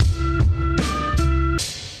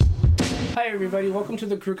everybody. Welcome to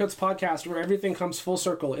the Crew Cuts podcast, where everything comes full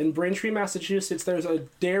circle. In Braintree, Massachusetts, there's a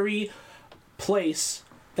dairy place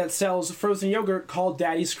that sells frozen yogurt called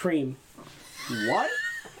Daddy's Cream. What?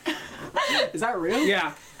 Is that real?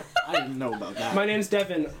 Yeah. I didn't know about that. My name's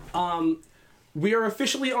Devin. We are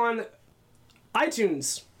officially on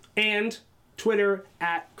iTunes and Twitter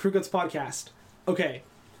at Crew Cuts Podcast. Okay,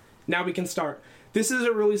 now we can start. This is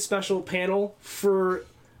a really special panel for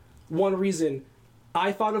one reason.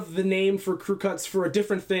 I thought of the name for Crew Cuts for a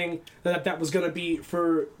different thing that was going to be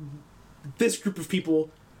for this group of people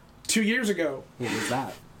 2 years ago. What was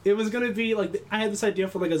that? It was going to be like, I had this idea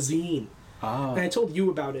for like a zine. Oh. And I told you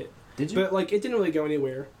about it. Did you? But like, it didn't really go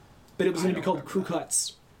anywhere. But it was going to be called Crew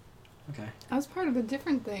Cuts. Okay. I was part of a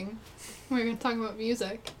different thing. We were going to talk about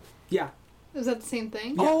music. Yeah. Was that the same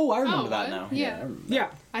thing? Oh, I remember that what? now. Yeah. I remember that. Yeah.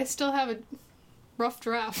 I still have a rough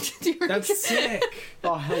draft. Do you remember? That's sick.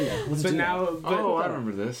 Oh, hell yeah. Let's But do now... that. But, Oh, I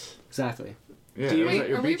remember this. Exactly. Yeah, Do you- it was Wait, at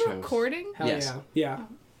your are we beach house. recording? Hell Yes. yeah.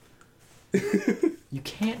 Yeah. You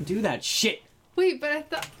can't do that shit. Wait, but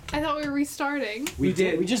I thought we were restarting. We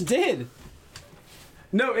did. We just did.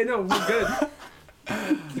 No, we're good.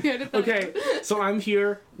 You edit that Okay, so I'm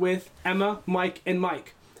here with Emma, Mike, and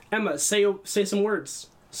Mike. Emma, say some words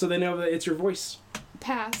so they know that it's your voice. out.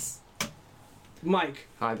 Pass. Mike.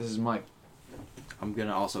 Hi, this is Mike. I'm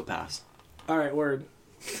gonna also pass. All right, word.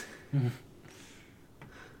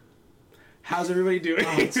 How's everybody doing?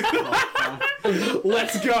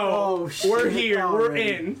 Let's go. Oh, shit. We're here. We're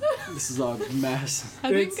Already. in. This is a mess. I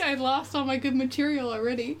think It's- I lost all my good material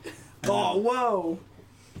already. Oh, whoa.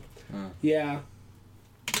 Yeah.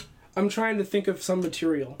 I'm trying to think of some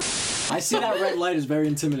material. I see that red light is very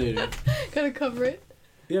intimidating. Gotta cover it.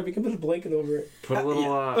 Yeah, we can put a blanket over it. Put a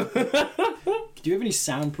little, Do you have any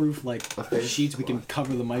soundproof, like, face? sheets we can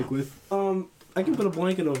cover the mic with? I can put a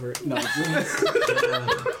blanket over it. No.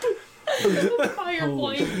 Fire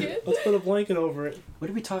Holy blanket. Let's put a blanket over it. What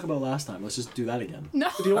did we talk about last time? Let's just do that again. No.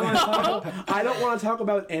 Do you want to talk about, I don't want to talk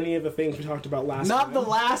about any of the things we talked about last time. Not the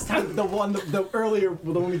last time, the one we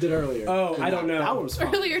did earlier. Oh, I don't know. That one was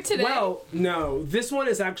fun. Earlier today. Well, no. This one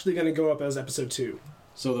is actually going to go up as episode 2.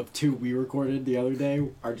 So the two we recorded the other day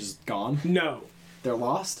are just gone? No. They're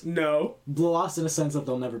lost? No. Lost in a sense that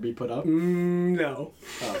they'll never be put up? No.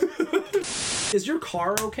 Oh. Is your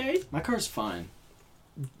car okay? My car's fine.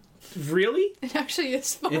 Really? it actually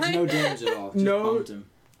is fine. It's no damage at all. Just No- bumped him.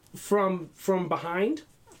 From behind?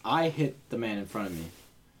 I hit the man in front of me.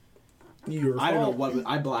 Your I don't know fault. what...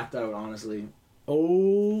 I blacked out, honestly.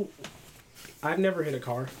 Oh. I've never hit a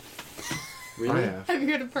car. Really? I have. Have you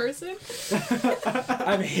hit a person?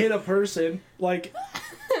 I've hit a person, like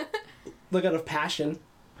out of passion.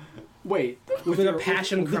 Wait. With a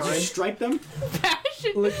passion Did you crime. strike them?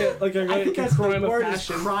 Passion. Like a I think that's crime the of word is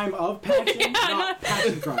passion. crime of passion, Yeah, not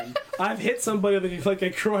passion crime. I've hit somebody like a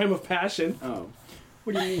crime of passion. Oh.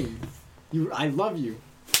 What do you mean? I love you.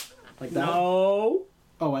 Like that? No.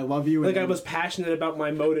 Oh, I love you. Like I and- was passionate about my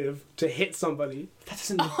motive to hit somebody. That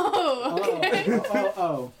doesn't... Oh, okay.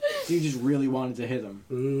 Oh. So you just really wanted to hit him.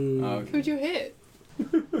 Mm. Oh, okay. Who'd you hit?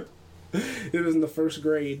 It was in the first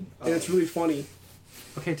grade, and it's really funny.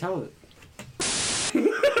 Okay, tell it.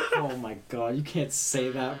 Oh my god, you can't say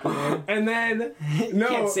that, bro. And then You no,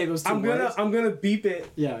 can't say those two I'm words. gonna beep it.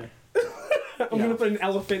 Yeah. I'm gonna put an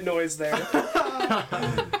elephant noise there.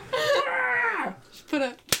 Just put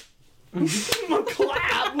a A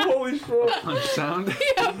clap! Holy shit! Punch sound.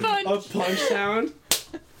 yeah, A punch. punch sound.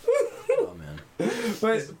 Oh man.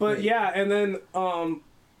 But yeah, and then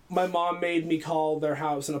my mom made me call their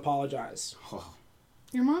house and apologize. Oh.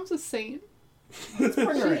 Your mom's a saint. Let's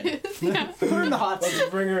bring her in. Yeah. Put her in the hot Let's seat.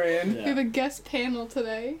 bring her in. We have a guest panel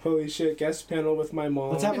today. Holy shit! Guest panel with my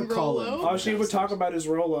mom. Let's have her And call in. Rolo. All she would talk about is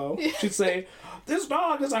Rolo. She'd say, "This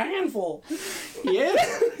dog is a handful." He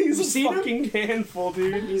is? He's You a seen him? fucking handful,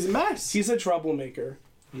 dude. He's a mess. He's a troublemaker.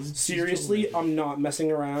 Seriously, I'm not messing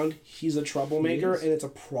around. He's a troublemaker, is? and it's a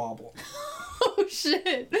problem. Oh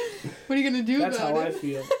shit! What are you gonna do That's about how I it?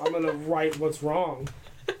 feel. I'm gonna right what's wrong.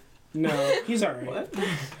 No, he's alright.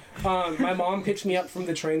 My mom picked me up from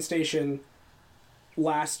the train station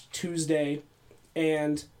last Tuesday,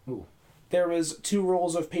 and Ooh. there was 2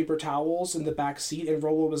 rolls of paper towels in the back seat, and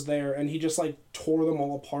Rolo was there, and he just like tore them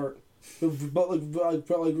all apart, but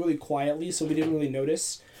really quietly, so we didn't really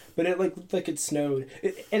notice. But it looked like it snowed.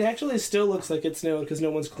 It actually still looks like it snowed because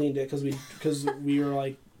no one's cleaned it because we were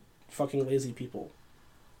like fucking lazy people.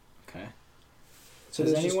 Okay. So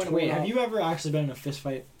Has there's just anyone... torn Wait, have up- you ever actually been in a fist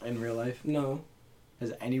fight in real life? No,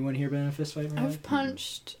 Has anyone here been in a fist fight in real life? I've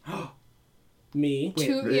punched me. Wait,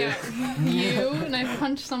 two. really? Yeah, you and I've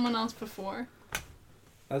punched someone else before.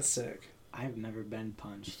 That's sick. I've never been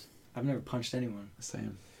punched. I've never punched anyone.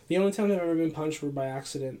 Same. The only time I've ever been punched were by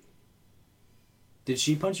accident. Did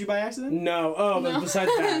she punch you by accident? No. Oh, No. but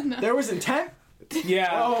besides that. No. There was intent? Yeah.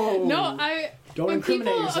 Oh. No, I. Don't when incriminate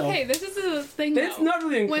people, yourself. okay, this is the thing. It's though. not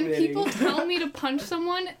really When incriminating. people tell me to punch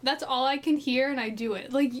someone, that's all I can hear, and I do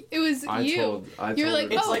it. Like it was I you. told You're her like,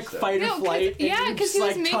 to It's oh, like punch that. fight or No, flight. and yeah, you because just, he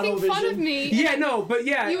was like, tunnel making fun of vision. me. Yeah, no, but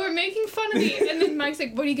yeah. You were making fun of me, and then Mike's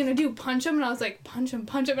like, "What are you gonna do? Punch him?" And I was like, "Punch him,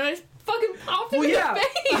 punch him!" And I just fucking popped him Well, in yeah. the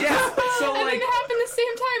face. Yeah. So, and like. then it happened the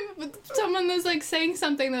same time with someone was like saying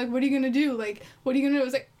something. They're like, "What are you gonna do? Like, what are you gonna do?" I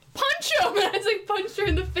was like, "Punch him!" And I was like, punched her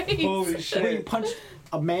in the face. Holy Wait, you shit. punched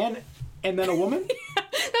a man and then a woman?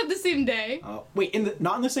 Not the same day. Wait,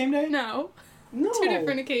 not in the same day? No, No. 2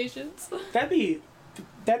 different occasions. That'd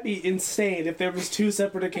be insane if there was 2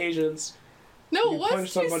 separate occasions. No, You it was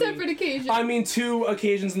punched 2 somebody. separate occasions. I mean 2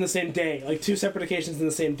 occasions in the same day. Like 2 separate occasions in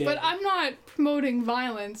the same day. But I'm not promoting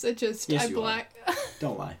violence. It just Yes, I you black.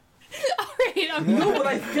 Don't lie. Alright, I'm No, but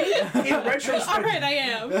I think in retrospect, Alright, I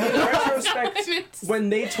am. in retrospect, That's not what I meant. when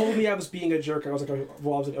they told me I was being a jerk, I was like,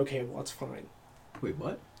 okay, well, that's fine. Wait,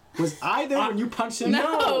 what? Was I there when you punched him?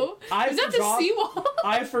 No. I Is that the forgot. seawall?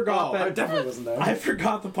 I forgot Oh, I that. definitely wasn't there. I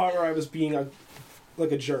forgot the part where I was being a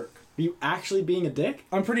jerk. Were you actually being a dick?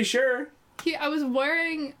 I'm pretty sure. I was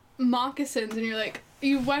wearing moccasins, and you're like,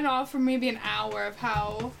 you went off for maybe an hour of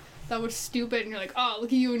how that was stupid, and you're like, oh, look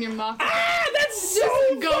at you and your moccasins. Ah, that's Just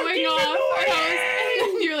so going fucking off. annoying. And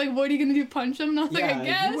then you're like, what are you gonna do? Punch him? And I was like, I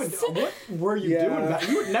guess. You would, what were you Yeah. doing? That?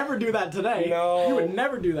 You would never do that today. No. You would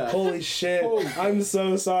never do that. Holy shit! Holy- I'm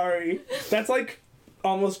so sorry. That's like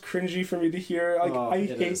almost cringy for me to hear. Like Oh, I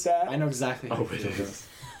it hate is. that. I know exactly how Oh, you it feel. is.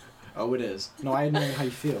 Oh, it is. No, I know how you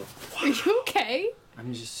feel. Are you okay?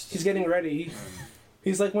 I'm just. He's getting ready.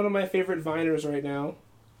 He's like one of my favorite Viners right now.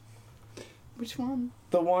 Which one?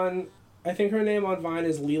 The one, I think her name on Vine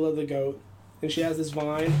is Leela the Goat, and she has this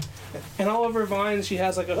Vine, and all of her Vines she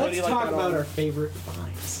has like a Let's hoodie like talk that about on. our favorite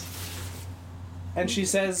vines. And she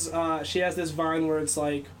says she has this Vine where it's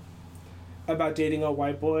like about dating a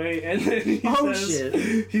white boy, and then he Oh, says,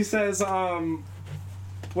 shit. he says,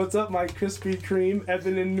 "What's up, my Krispy Kreme,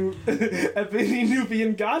 ebony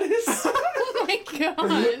Nubian goddess?" Oh my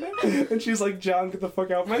god. And she's like, "John, get the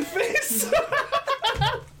fuck out of my face."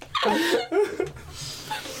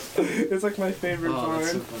 It's like my favorite Oh,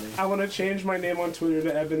 that's so Vine. funny. I want to change my name on Twitter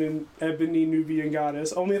to Ebony Nubian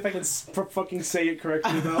Goddess. Only if I can fucking say it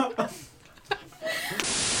correctly, though.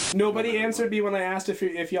 Nobody answered me when I asked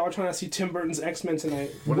if y'all are trying to see Tim Burton's X-Men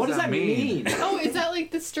tonight. What does that mean? Oh, is that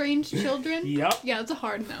like the Strange Children? Yep. Yeah, it's a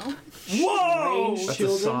hard no. Whoa! Strange That's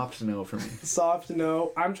Children? a soft no for me. Soft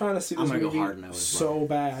no. I'm trying to see I'm this gonna go movie hard no as so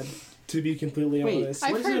bad, to be completely Wait, honest.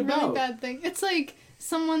 What I've is it heard really about? bad things. It's like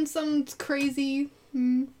some crazy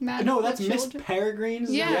magical No, that's Miss children.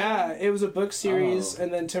 Peregrine's. Yeah. Yeah, it was a book series, Oh.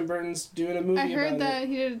 and then Tim Burton's doing a movie I heard about that it.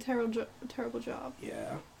 he did a terrible job.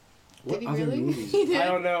 Yeah. What Did he other really? movies? He did. I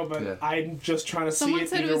don't know, but Yeah. I'm just trying to Someone see it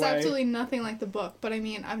said it either was way. absolutely nothing like the book, but I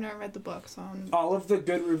mean, I've never read the book, so I'm All of the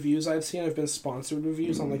good reviews I've seen have been sponsored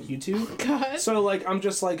reviews on like YouTube. God. So I'm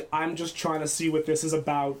just trying to see what this is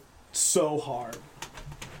about so hard.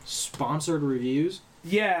 Sponsored reviews?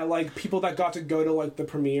 Yeah, like people that got to go to like the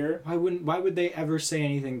premiere. Why would they ever say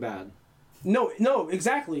anything bad? No,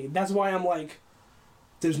 exactly. That's why I'm like,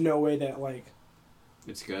 there's no way that like,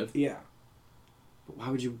 It's good. yeah. But why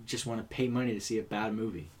would you just want to pay money to see a bad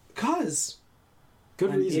movie? 'Cause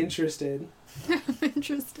Good I'm reason. interested. I'm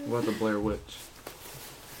interested. What about the Blair Witch?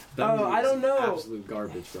 That Oh, movie I was don't know. Absolute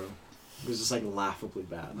garbage, bro. It was just like laughably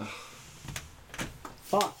bad.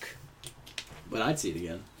 Fuck. But I'd see it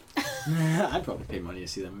again. I'd probably pay money to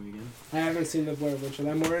see that movie again. I haven't seen the Blair Witch, and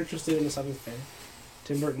I'm more interested in the Seventh Day.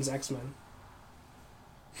 Tim Burton's X-Men.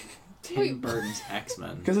 Tim Wait. Burton's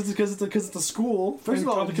X-Men. Because it's a school. First of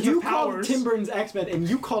and all, because you of called powers. Tim Burton's X-Men and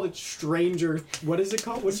you called it Stranger... What is it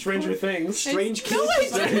called? What's it Stranger called? Things. Strange No,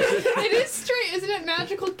 Kids? it is straight. Isn't it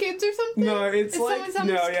Magical Kids or something? No, it's It's like some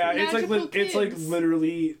no, yeah, it's like magical it's like kids.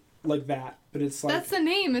 literally like that, but it's like That's the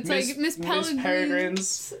name. It's like Miss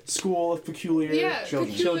Peregrine's School of Peculiar Yeah,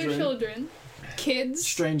 Children. peculiar children. Kids.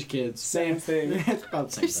 Strange Kids. Same thing. It's about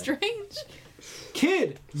the They're same thing. strange.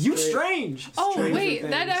 Kid, you strange! Oh Stranger wait,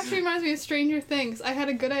 that Things. actually reminds me of Stranger Things. I had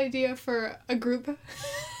a good idea for a group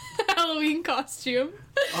Halloween costume.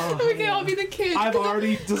 Oh, We can all be the kids. I've 'cause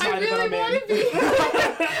already I decided that really I'm want in. to be.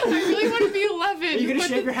 I really want to be 11. Are you gonna but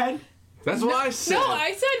shave your head? That's what I said. No,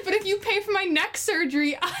 I said, but if you pay for my neck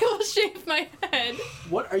surgery, I will shave my head.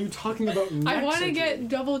 What are you talking about next? I want to get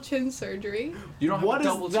double chin surgery. You don't have What a is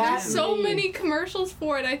double that? chin. So mean? many commercials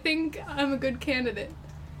for it. I think I'm a good candidate.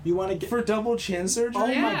 You want to get... For double chin surgery? Oh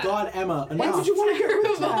Yeah. my god, Emma, Why enough. would you want to get rid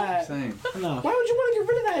of Terrible. that? Same. Enough. Why would you want to get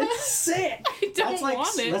rid of that? It's sick. I don't That's like,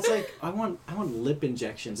 want it. that's like, I want lip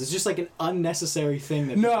injections. It's just like an unnecessary thing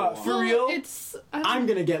that No, people want. for Well, real? It's. I'm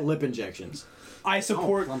gonna get lip injections. I I'll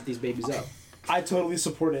support. plump these babies up. I totally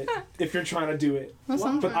support it if you're trying to do it. That's what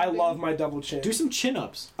I'm But trying I to do. love my double chin. Do some chin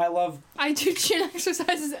ups. I love. I do chin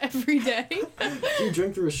exercises every day. Do you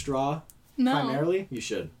drink through a straw No. primarily? You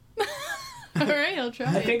should. Alright, I'll try.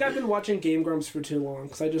 I think I've been watching Game Grumps for too long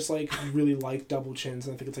because I just like really like double chins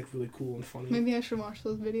and I think it's like really cool and funny. Maybe I should watch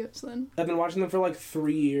those videos then. I've been watching them for like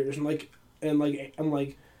 3 years and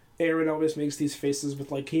Aaron always makes these faces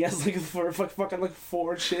with like he has like fucking like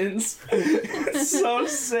 4 chins. It's so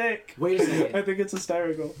sick. Wait a second. I think it's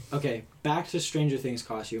hysterical. Okay, back to Stranger Things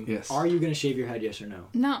costume. Yes. Are you gonna shave your head? Yes or no?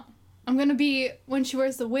 No. I'm gonna be when she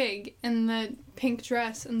wears the wig and the pink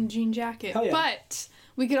dress and the jean jacket. Hell yeah. But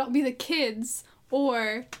we could all be the kids,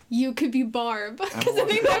 or you could be Barb. Because I want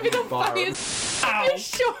think to that'd be be the Barb. funniest. Ow. A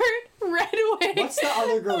short red wig. What's the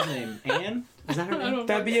other girl's name? Anne? Is that her I name? don't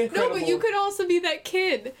That'd know. be incredible. No, but you could also be that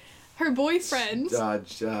kid. Her boyfriend.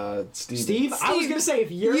 Steve? Steve. I was gonna say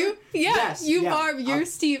if you're... You? Yeah, Yes, you yeah. Barb. You're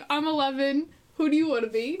Steve. I'm 11. Who do you want to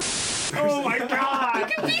be? Oh my god.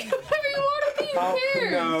 You can be whoever you want to be. Who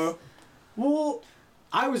cares? No. Well,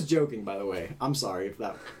 I was joking, by the way. I'm sorry if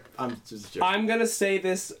that... I'm just joking. I'm gonna say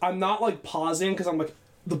this. I'm not like pausing because I'm like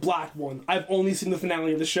the black one. I've only seen the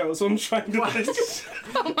finale of the show, so I'm trying to. Oh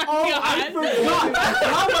my Oh, god. I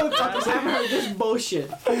forgot! Y'all motherfuckers haven't heard this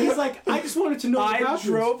bullshit. He's like, I just wanted to know the I costumes.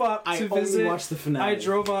 drove up I to only visit. watched the finale. I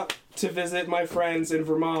drove up to visit my friends in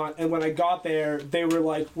Vermont, and when I got there, they were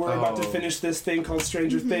like, "We're about to Oh. finish this thing called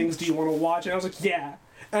Stranger Things. Do you want to watch?" And I was like, "Yeah."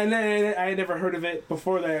 And then I had never heard of it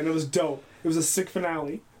before that, and it was dope. It was a sick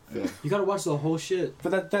finale. Yeah. You gotta watch the whole shit.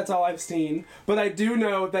 But that's all I've seen. But I do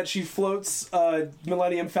know that she floats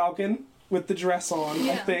Millennium Falcon with the dress on. I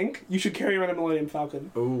Yeah. think you should carry around a Millennium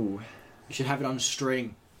Falcon. Ooh. You should have it on a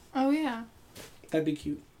string. Oh yeah. That'd be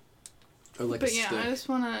cute. Or like But a yeah, stick. I just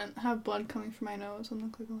want to have blood coming from my nose and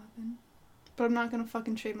look like 11. But I'm not gonna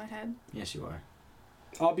fucking shave my head. Yes, you are.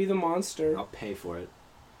 I'll be the monster. I'll pay for it.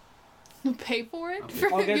 You'll pay for it? Okay.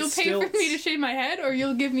 I'll get You'll pay for stilts. me to shave my head, or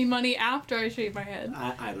you'll give me money after I shave my head?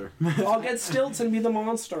 Either. I'll get stilts and be the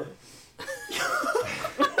monster.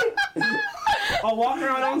 I'll walk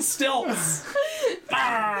around on stilts.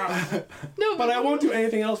 Ah! No, But I won't do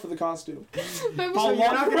anything else for the costume. I'm I'll sure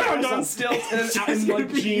walk not gonna around dress on up. stilts and It's in just like gonna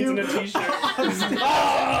be jeans you. and a t-shirt.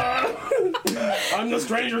 Ah! I'm the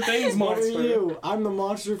Stranger Things What are monster. you? I'm the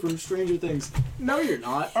monster from Stranger Things. No, you're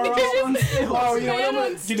not. Or I'll- on stilts. Oh, you know what I'm Man gonna,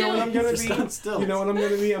 on you know what I'm gonna Just on stilts. be? You know what I'm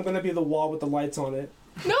gonna be? I'm gonna be the wall with the lights on it.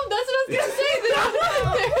 No, that's what I was gonna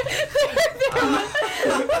say.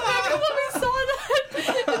 Remember when we saw that?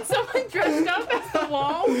 And someone dressed up as the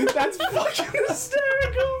wall? And That's fucking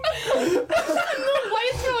hysterical. the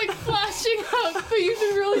lights were like flashing up, but you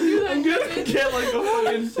should really do that. I'm gonna get like a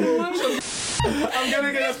fucking. I'm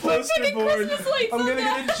gonna get a poster fucking board. Christmas lights I'm on gonna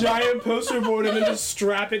that. get a giant poster board and then just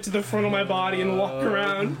strap it to the front of my body and walk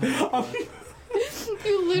around.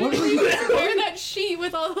 You literally just wear that sheet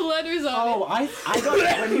with all the letters on Oh, it. I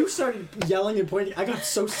got when you started yelling and pointing, I got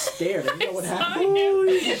so scared. You know what happened?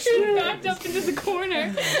 You backed up into the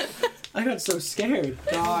corner. I got so scared.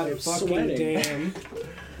 God, I'm fucking sweating. damn.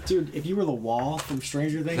 Dude, if you were the wall from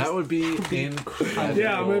Stranger Things, That would be incredible.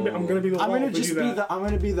 Yeah, I'm gonna be the wall. I'm gonna if we just do be that. the I'm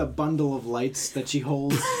gonna be the bundle of lights that she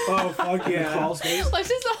holds. Oh fuck in yeah. crawl space. Let's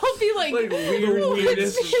just all be like, Like weird, let's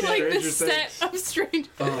weirdest be like the Stranger set Things. of Stranger.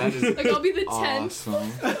 That is Like I'll be the tent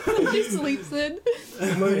awesome. she sleeps in.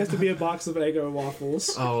 Somebody has to be a box of Eggo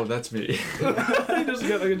waffles. Oh, that's me. You just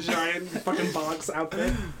get like a giant fucking box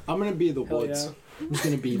outfit. I'm gonna be the Hell woods. yeah. I'm just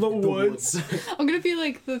gonna be The the woods. woods. I'm gonna be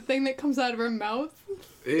like the thing that comes out of her mouth.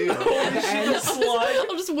 Ew. And slug.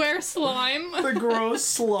 I'll just wear slime. The gross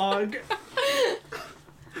slug.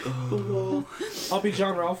 The wall. I'll be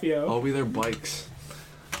John Ralphio. I'll be their bikes.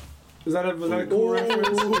 Was that a cool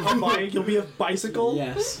reference? A bike? You'll be a bicycle?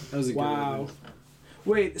 Yes, that was a good Wow. one.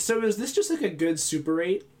 Wait, so is this just like a good Super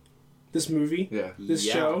 8? This movie? Yeah. This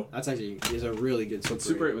Yeah, show? That's actually is a really good But Super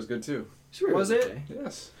Super 8 8. was good too. Super 8 Was it? okay.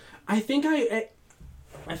 Yes. I think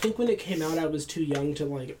I think when it came out I was too young to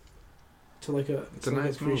like It's a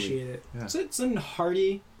nice appreciate it. Yeah. It's a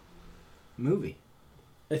hearty movie.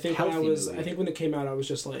 I think Healthy movie. I think when it came out I was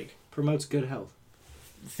just like Promotes good health.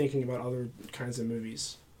 thinking about other kinds of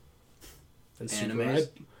movies. And Animes?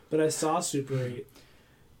 But I saw Super 8.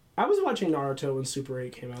 I was watching Naruto when Super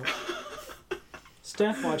 8 came out.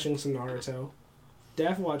 Steph watching some Naruto.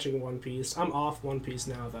 Def watching One Piece. I'm off One Piece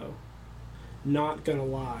now though. Not gonna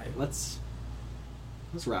lie. Let's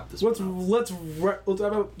Let's wrap this Let's one up. let's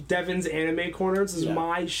talk about Devin's Anime Corner. This is Yeah.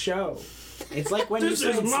 my show. It's like when This you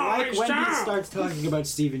is it's my like when he show. starts talking about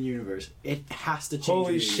Steven Universe. It has to change.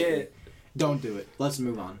 Holy immediately. shit. Don't do it. Let's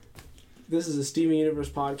move on. This is a Steven Universe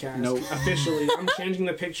podcast. Nope. Officially. I'm changing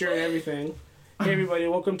the picture and everything. Hey everybody,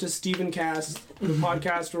 welcome to Steven Cast, the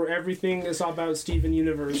podcast where everything is about Steven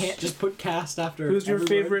Universe. Can't just put cast after. Who's your every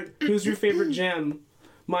favorite who's your favorite gem?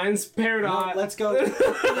 Mine's word. Peridot. No, let's go.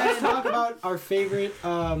 Let's talk about our favorite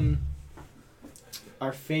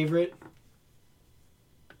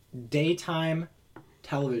daytime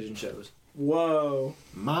television shows. Whoa.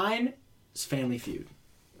 Mine is Family Feud.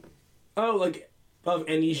 Oh, like of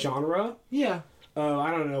any genre? Yeah. Oh, I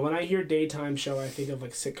don't know. When I hear daytime show, I think of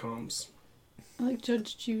like sitcoms. I like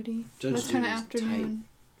Judge Judy. Judge That's kind of Judy's afternoon.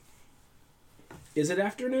 Is it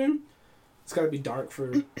afternoon? It's gotta be dark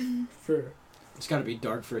for It's got to be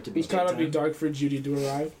dark for it to be. it's gotta be daytime. dark for Judy to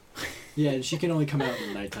arrive. Yeah, and she can only come out in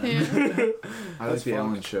the nighttime. Yeah. I like That's the fucked.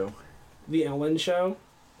 Ellen show. The Ellen show.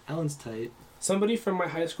 Ellen's tight. Somebody from my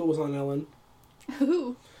high school was on Ellen.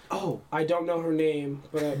 Who? Oh, I don't know her name,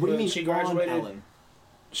 but, what do you mean she on graduated. Ellen?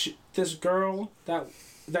 This girl that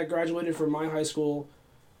graduated from my high school,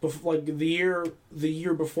 like the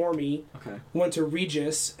year before me, Okay. went to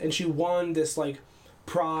Regis and she won this like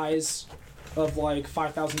prize of like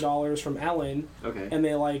 $5,000 from Ellen, Okay. and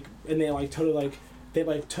they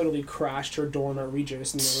totally crashed her dorm at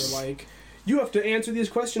Regis, and they were like, "You have to answer these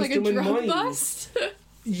questions Like to a win drug money." bust?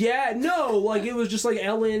 Yeah, no, like it was just like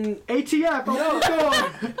Ellen. ATF. No.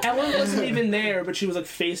 God. Ellen wasn't even there, but she was like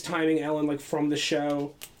FaceTiming Ellen like from the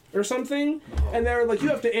show or something. And they were like, "You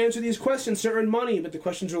have to answer these questions to earn money," but the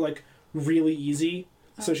questions were like really easy.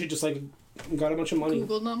 So she just like got a bunch of money.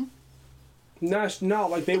 Googled them. No,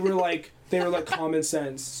 like they were like common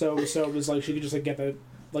sense. So it was like she could just like get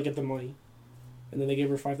the money. And then they gave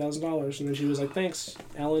her $5,000, and then she was like, "Thanks,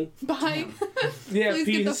 Ellen." Bye. Yeah, Please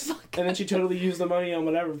get the peace. fuck And then she totally used the money on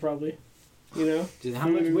whatever, probably. You know? Dude, how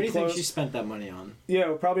much? Food, What do you think clothes. she spent that money on?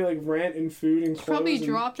 Yeah, probably like rent and food and clothes. Probably and-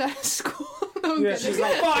 dropped out of school. No, I'm Yeah, kidding. she's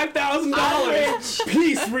like $5,000.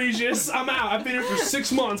 Peace, Regis. I'm out. I've been here for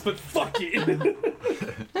 6 months, but fuck it.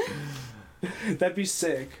 That'd be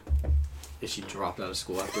sick. Is she dropped out of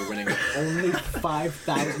school after winning only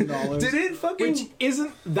 $5,000? Did it fucking? Which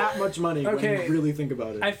isn't that much money when Okay. you really think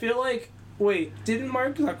about it. I feel like. Wait, didn't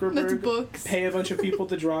Mark That's Zuckerberg books. pay a bunch of people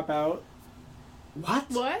to drop out? What?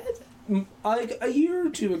 What? Like a year or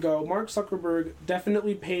two ago, Mark Zuckerberg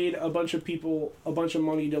definitely paid a bunch of people a bunch of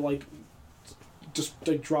money to like just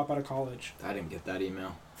like drop out of college. I didn't get that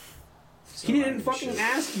email. So He I didn't fucking should-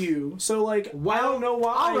 ask you, so like I Well, don't know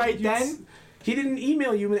why. alright you- then. He didn't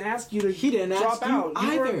email you and ask you to He didn't drop ask you out.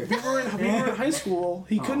 either. We were in high school.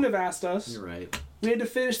 He Oh. couldn't have asked us. You're right. We had to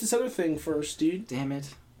finish this other thing first, dude. Damn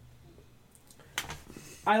it.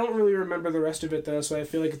 I don't really remember the rest of it though, so I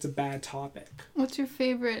feel like it's a bad topic. What's your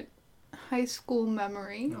favorite high school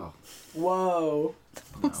memory? Oh, Whoa.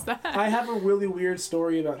 What's no. that? I have a really weird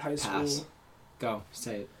story about high school. Pass. Go.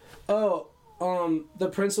 Say it. Oh, the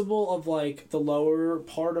principal of like the lower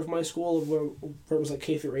part of my school, of where it was like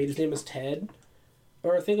K through 8, his name was Ted,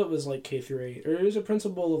 or I think it was like K through 8, or he was a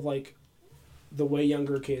principal of like the way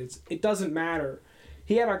younger kids. It doesn't matter.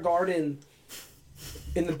 He had a garden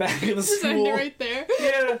in the back of the Just end school. it right there.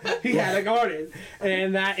 Yeah, he had a garden,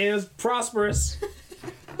 and that is prosperous.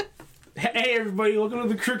 Hey everybody, welcome to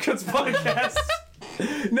the Crew Cuts podcast.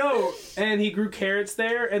 No, and he grew carrots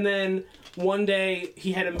there, and then one day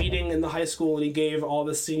he had a meeting in the high school, and he gave all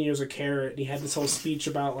the seniors a carrot, and he had this whole speech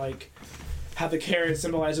about like how the carrot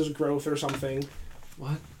symbolizes growth or something.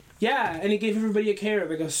 What? Yeah, and he gave everybody a carrot,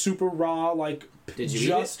 like a super raw, like Did you eat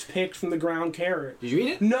just picked from the ground carrot. Did you eat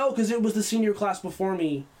it? No, because it was the senior class before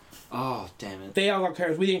me. Oh, damn it. They all got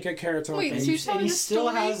carrots. We didn't get carrots on. Wait, things. so you're telling and he the still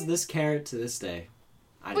story? has this carrot to this day.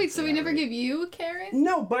 I didn't Wait, say so he that never right. gave you a carrot?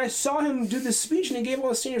 No, but I saw him do this speech, and he gave all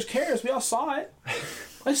the seniors carrots. We all saw it.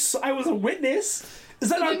 I was a witness. Is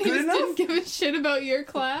that So not then he good just enough? didn't give a shit about your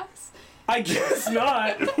class? I guess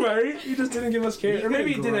not, right? He just didn't give us carrots. Or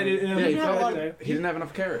maybe he did. I didn't. Yeah, he, I probably, didn't. he didn't have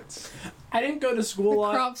enough carrots. I didn't go to school The a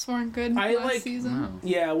lot. crops weren't good I, last like- season. Wow.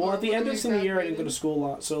 Yeah, well, Or at the end when of we senior year, I didn't go to graduated. school a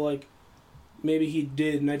lot. So, like, maybe he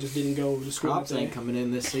did, and I just didn't go to school. Crops that day. ain't coming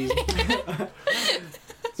in this season.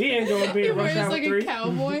 He ain't going to be He a rush wears hour like 3. a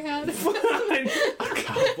cowboy hat.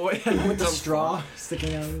 Cowboy With the straw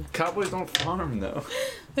sticking out. Cowboys don't farm though.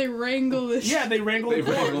 They wrangle this. Yeah, they wrangle They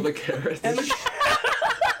the wrangle corn. the carrots. And the,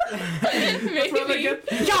 that's where they Maybe. get.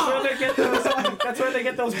 That's where they get those. That's where they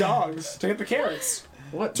get those dogs to get the carrots.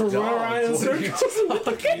 What to run around in dogs? What are you circles with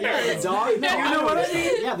the Yeah, carrots. the dog. No, You know what I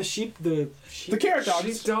mean? Yeah, the sheep. The The carrot dogs.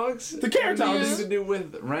 Sheepdogs? The carrot What dogs. does it do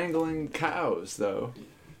with wrangling cows, though?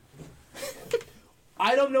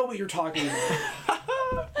 I don't know what you're talking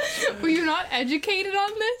about. Were you not educated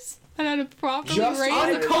on this? And how to properly Just raise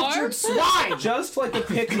a uncultured farm? swine. Just like a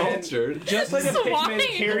Pikmin. Cultured? Just like a Swine. Pikmin What is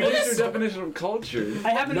carries. your definition of culture?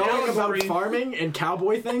 I have an Knowing about allegory. farming and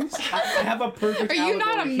cowboy things. I have a perfect Are you not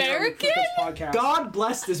allegory here on the American? Crickets podcast. God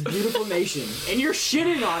bless this beautiful nation, and you're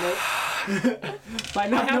shitting on it. I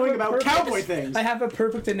Not have knowing a about perfect- cowboy things. I have a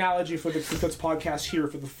perfect analogy for the Crickets podcast here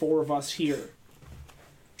for the four of us here.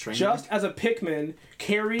 Train Just as a Pikmin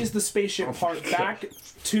carries the spaceship Oh my part God. back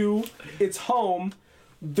to its home,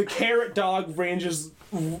 the carrot dog wrangles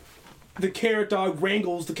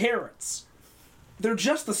the carrots. They're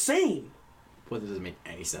just the same. Well, that doesn't make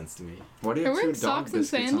any sense to me. Why do you Are have we two wearing dog socks and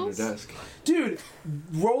biscuits on your sandals? desk? Dude,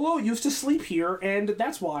 Rolo used to sleep here, and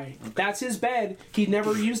that's why. That's his bed. He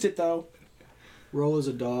never used it, though. Rolo's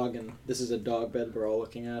a dog, and this is a dog bed we're all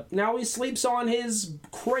looking at. Now he sleeps on his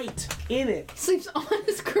crate in it. Sleeps on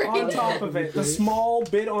his crate. On top of it. The small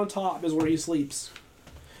bit on top is where he sleeps.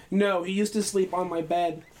 No, he used to sleep on my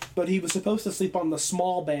bed, but he was supposed to sleep on the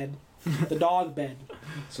small bed, the dog bed,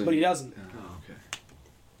 So but he you- doesn't. Oh, okay.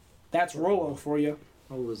 That's Rolo for you.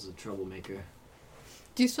 Rolo's a troublemaker.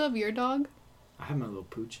 Do you still have your dog? I have my little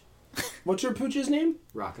pooch, What's your pooch's name?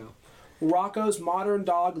 Rocco. Rocco's Modern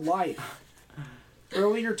Dog Life.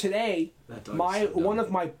 Earlier today, That dog is so dumb. one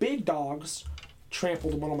of my big dogs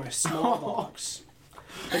trampled one of my small dogs.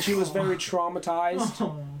 And she was very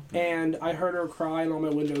traumatized. And I heard her cry, and all my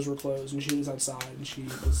windows were closed, and she was outside, and she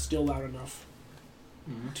was still loud enough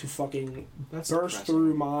to fucking That's burst depressing.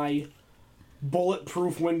 through my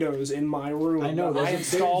bulletproof windows in my room. I know. that I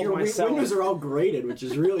installed your myself. windows are all graded, which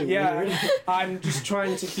is really Yeah, weird. I'm just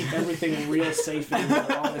trying to keep everything real safe in here,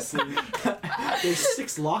 honestly. There's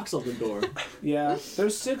 6 locks on the door. Yeah,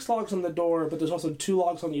 there's 6 locks on the door, but there's also 2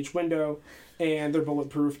 locks on each window, and they're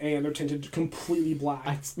bulletproof, and they're tinted completely black.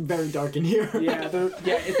 It's very dark in here.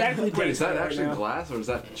 It's actually Wait, is that daytime right actually now. glass or is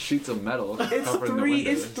that sheets of metal It's covering the 3.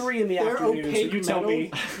 windows? It's 3 in the They're afternoon. So opaque you tell metal.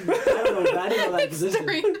 me. I don't know. I didn't know that existed.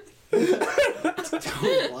 Sorry.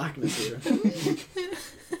 Total blackness here.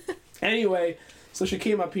 Anyway, so she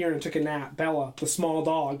came up here and took a nap. Bella, the small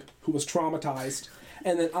dog, who was traumatized,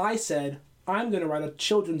 and then I said, I'm gonna write a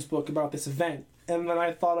children's book about this event, and then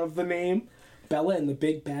I thought of the name Bella and the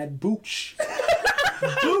Big Bad Booch.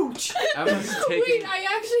 Booch! Emma's Wait, taking. I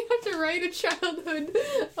actually have to write a childhood.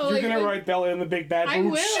 You're gonna write Bella and the Big Bad Booch.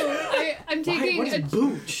 I will. I'm Why, taking what is a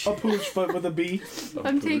booch? A pooch, but with a B.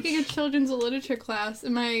 I'm taking a children's literature class,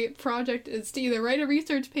 and my project is to either write a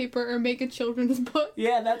research paper or make a children's book.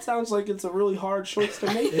 Yeah, that sounds like it's a really hard choice to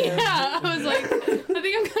make there. Yeah, I was like, I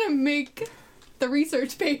think I'm gonna make the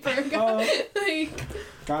research paper. Like,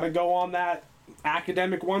 Gotta go on that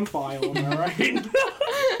academic one file, am I right?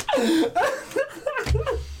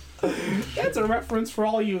 That's a reference for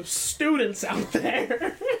all you students out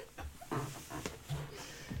there.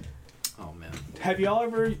 Oh man. Have y'all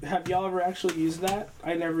ever actually used that?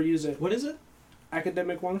 I never use it. What is it?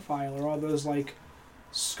 Academic one file or all those like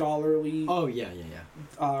scholarly Oh yeah.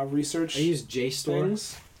 research I use JSTOR.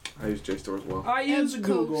 things. I use JSTOR as well. I use Ebb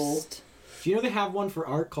Google Coast. Do you know they have one for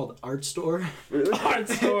art called Art Store? Art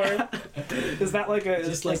Store. Is that like a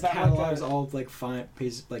Just like is that catalogs like all of like fine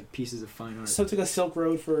pieces of fine art. so it's like a Silk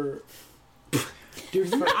Road for Dude,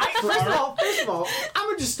 first art. of all, I'm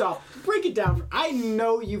gonna just stop. Break it down. I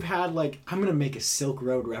know you've had like I'm gonna make a Silk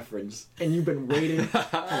Road reference, and you've been waiting for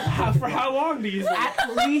how long do you think?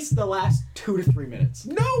 at least the last 2 to 3 minutes.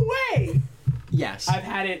 No way! Yes. I've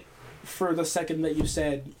had it for the second that you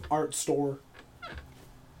said art store.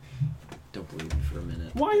 Don't believe me for a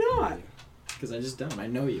minute. Why not? Because I just don't. I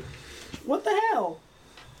know you. What the hell?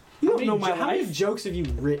 You don't know my How many life. jokes have you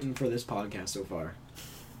written for this podcast so far?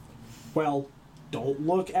 Well, don't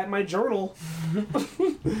look at my journal.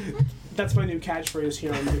 That's my new catchphrase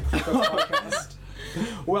here on the Crickets podcast.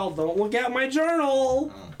 Well, don't look at my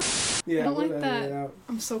journal. Yeah, I don't like we'll edit that. it out.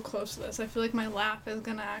 I'm so close to this. I feel like my laugh is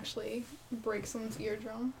gonna actually break someone's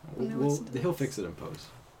eardrum when they Well, listen to he'll this. fix it in post.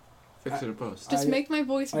 Fix it in post. Just I- make my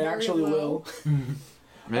voice I very actually low. will.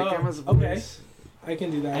 Make Oh, Emma's okay. voice. I can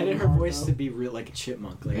do that. I in need her tomorrow, voice though. to be real like a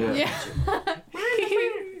chipmunk. Like Yeah. Yeah.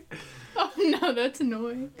 Oh no, that's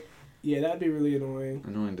annoying. Yeah, that'd be really annoying.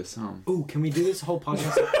 Annoying to some. Ooh, can we do this whole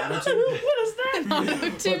podcast in attitude? What is that? No,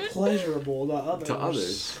 But dude. pleasurable to others. To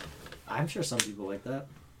others. I'm sure some people like that.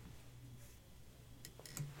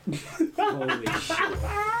 Holy shit.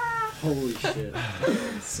 Holy shit.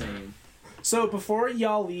 Insane. So before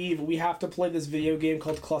y'all leave, we have to play this video game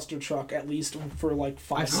called Cluster Truck at least for like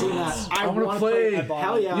 5 I've seen minutes. that. I wanna wanna play. I bought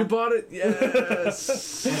Hell it. yeah. You bought it?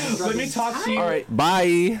 Yes. Let me talk to you. All right,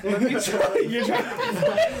 bye. Let me talk. You're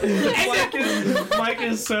Mike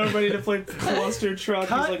is so ready to play Cluster Truck.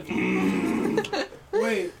 Cut. He's like,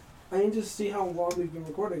 wait, I need to see how long we've been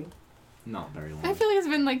recording. Not very long. I feel like it's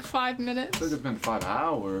been like 5 minutes. I think it's been 5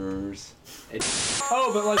 hours. Oh,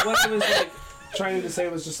 but like what it was like trying to say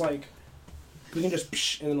was just like we can just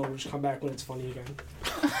psh, and then it'll just come back when it's funny again.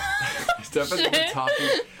 Stefan's been talking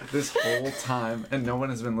this whole time, and no one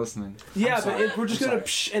has been listening. Yeah, I'm but sorry. we're just I'm gonna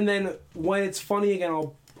psh, and then when it's funny again,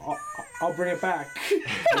 I'll bring it back.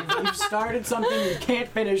 You've started something you can't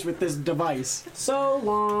finish with this device. So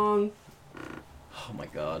long. Oh my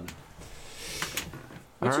god.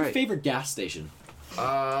 What's All your right. favorite gas station?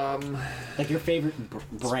 Um, Like your favorite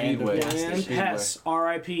brand Speedway. of gas And station? Speedway. Hess,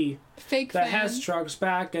 R.I.P. Fake The fan. Hess truck's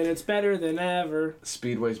back and it's better than ever.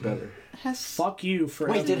 Speedway's better. Hess. Fuck you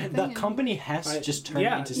forever. Wait, did the Thing. company Hess just turn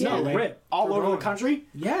yeah, into no, Speedway rip. all They're over the gone. country?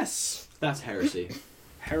 Yes. That's heresy.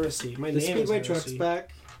 Heresy. My The name Speedway is truck's heresy.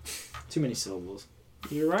 back. Too many syllables.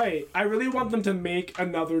 You're right. I really want them to make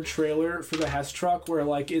another trailer for the Hess truck where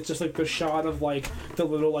like it's just like the shot of like the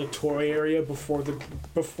little like toy area before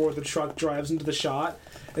the truck drives into the shot,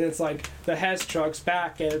 and it's like the Hess truck's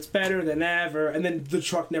back and it's better than ever, and then the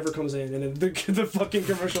truck never comes in, and then the fucking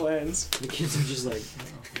commercial ends. The kids are just like,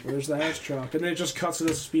 Where's the Hess truck? And then it just cuts to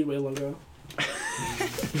the Speedway logo.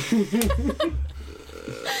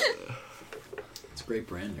 it's great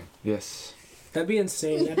branding. Yes. That'd be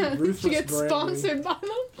insane. That'd be Should ruthless get branding. sponsored by them.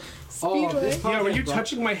 Oh, Speedway. this Yeah, were you Bro.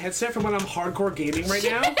 touching my headset from when I'm hardcore gaming right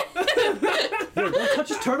now? Don't touch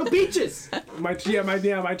his Turtle Beaches! my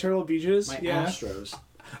Turtle Beaches. My yeah. Astros.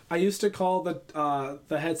 I used to call the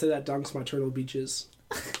headset that dunks my Turtle Beaches.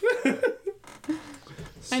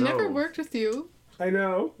 I never worked with you. I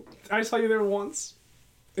know. I saw you there once,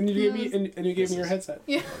 and you gave me Yes. and you gave me your headset,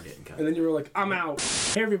 Yeah. We're getting cut. and then you were like, "I'm out."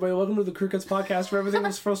 Hey everybody, welcome to the Crew Cuts podcast, where everything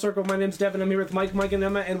is full circle. My name's Devin. I'm here with Mike, and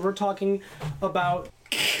Emma, and we're talking about.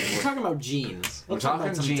 We're talking about jeans. We're Let's talk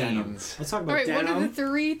talking about some denim. jeans. Let's talk about Alright, what are the denim.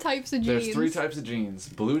 3 types of jeans? There's 3 types of jeans: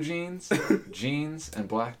 blue jeans, jeans, and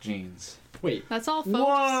black jeans. Wait. That's all, folks.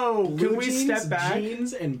 Whoa! Blue Can we jeans, step back?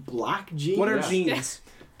 Jeans and black jeans. What are Yeah. jeans?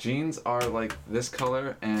 Jeans are like this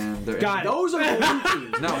color, and they're Got it. Those are blue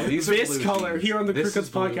jeans. No, these are This blue color jeans. here on the Crew This Cuts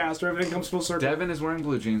is blue. podcast, where everything comes full circle. Devin is wearing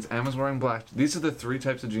blue jeans. Emma's wearing black. These are the 3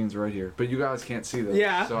 types of jeans right here, but you guys can't see them.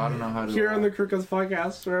 Yeah. So I don't know how to. Here on the Crew Cuts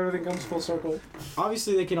podcast, where everything comes full circle.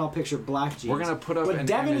 Obviously, they can all picture black jeans. We're gonna put up What an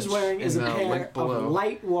Devin is image wearing is in a the pair link below. of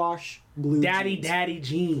light wash blue Daddy jeans.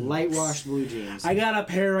 jeans. Light wash blue jeans. I got a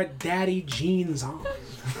pair of daddy jeans on.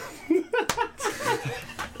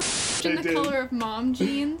 In I the did. color of mom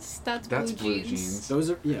jeans, that's blue jeans. jeans. Those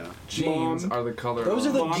are Jeans Mom. are the color. Those are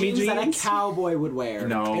of the Mommy jeans that a jeans? cowboy would wear.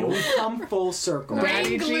 No. And we come full circle.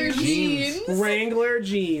 Daddy Wrangler jeans. jeans. Wrangler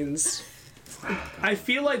jeans. I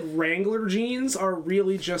feel like Wrangler jeans are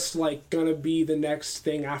really just like gonna be the next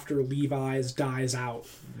thing after Levi's dies out.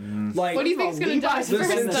 Like, What do you think's gonna die Levi's has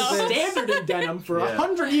Listen been to the this. standard in denim for Yeah.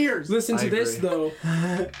 100 years. listen to I this agree. though.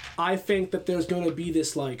 I think that there's gonna be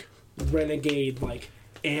this like renegade like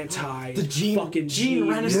anti The jean- fucking jean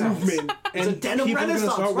renaissance. movement, There's a denim people are gonna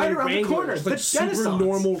renaissance start right wearing around the Wranglers, corner. like The super renaissance.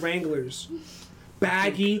 normal Wranglers,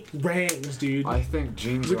 baggy Wrangs, dude. I think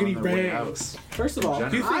jeans are on Lookity their way out. Wrangs. First of all,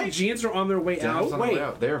 Do you think I, jeans are on their way Denim's out? on the wait, way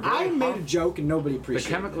out. They are very I made a hot. joke and nobody The appreciated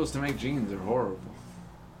chemicals to make jeans are horrible.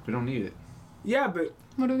 We don't need it. Yeah, but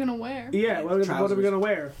What are we gonna wear? yeah, what are we Trousers. gonna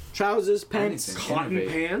wear? it. Trousers, pants. Anything. Cotton Innovate.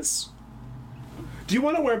 pants? Do you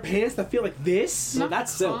want to wear pants that feel like this? No, Not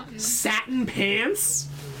that's silk. cotton. Satin pants?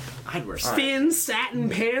 I'd wear All right. Thin satin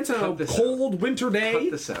pants on Cut a this cold winter day?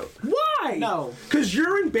 Cut this out. Why? No. Because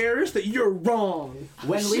you're embarrassed that you're wrong.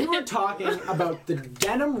 When we were talking about the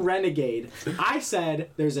denim renegade, I said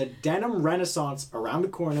there's a denim renaissance around the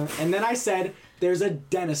corner, and then I said there's a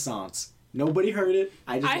denaissance. Nobody heard it.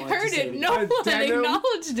 I just I wanted to heard say it. No one denim-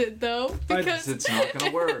 acknowledged it though, because It's not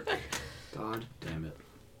gonna work. God damn it.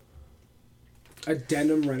 A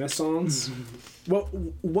denim renaissance? what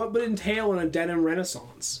would entail in a denim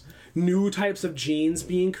renaissance? New types of jeans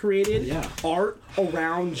being created? Yeah. Art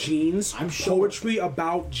around jeans? I'm sure. Poetry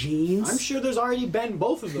about jeans? I'm sure there's already been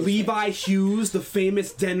both of those. Levi Hughes, the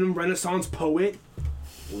famous denim renaissance poet.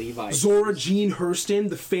 things. Levi. Zora Jean Hurston,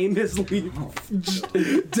 the famous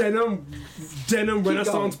denim Keep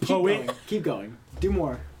renaissance going, poet. Keep going. Do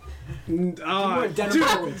more. Ah, denim dude,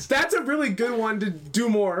 poets. that's a really good one to do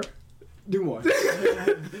more. Do more.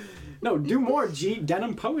 No, do more.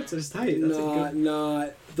 Denim poets is tight. That's a good.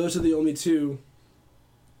 Not. Those are the only two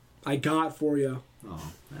I got for you.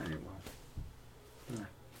 Oh, very well.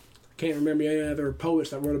 Can't remember any other poets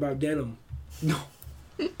that wrote about denim. No.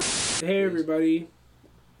 Hey everybody,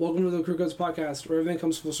 welcome to the Crew Cuts Podcast, where everything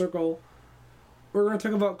comes full circle. We're going to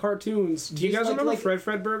talk about cartoons. Do you guys remember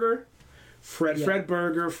Fred Burger? Fred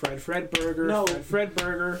Burger. No. Fred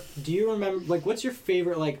Burger. Do you remember, like, what's your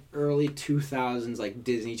favorite, like, early 2000s, like,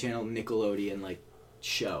 Disney Channel, Nickelodeon, like,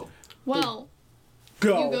 show? Well,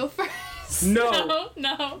 Go. you go first. No.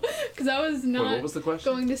 No, because I was Wait, not what was the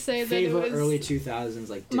question? going to say that Favorite it was. early 2000s,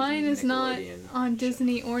 like, Disney, Mine is not Nickelodeon. on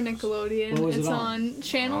Disney or Nickelodeon. What was It's it on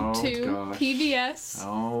Channel Oh, 2, gosh. PBS.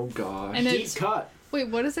 Oh gosh. And Deep it's cut. wait,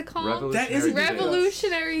 what is it called? That is Revolutionary Kids.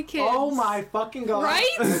 Revolutionary Kids. Oh my fucking god. Right?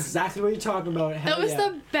 That's exactly what you're talking about. Hell That was yeah.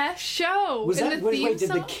 the best show. Was and that, the wait, theme did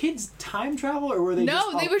the song- kids time travel, or were they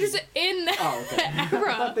No, they were just in that Oh, okay. I thought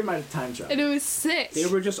era. they might have time traveled. And it was sick. They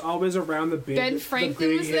were just always around the big Ben the Franklin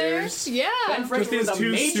big was there. hairs. Yeah. Ben Franklin Just was these a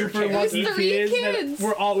two major super character. It was lucky 3 kids kids. that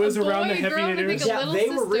were always A around boy, the a heavy girl, and I think hitters. a Yeah, little they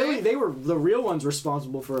were sister. really, they were the real ones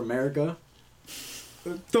responsible for America.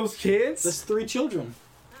 Those kids? That's 3 children.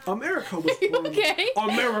 America was You born. okay?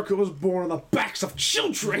 America was born on the backs of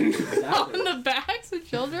children. Exactly. On the backs of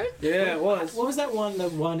children? Yeah, it was. What was that one? The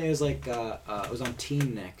one is like it was on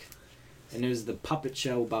Teen Nick, and it was the puppet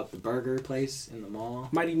show about the burger place in the mall.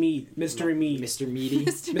 Mighty Meat, Mystery Meat. Mr. Meaty.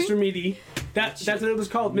 Mr. Meaty. That's what it was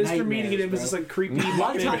called, Mr. Meaty, and it was Nightmares, just like creepy.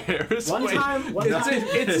 One Muppet. time, one It's, time,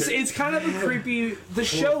 it's kind of a creepy. The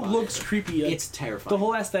show Horrifying. looks creepy. it's terrifying. The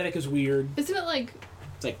whole aesthetic is weird. Isn't it like,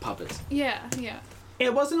 It's like puppets. yeah.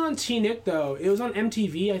 It wasn't on T-Nick though. It was on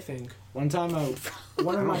MTV, I think. One time,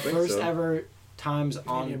 one of I my don't think first so. ever times Maybe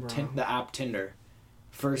on I'm wrong. the app Tinder,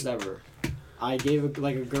 first ever, I gave a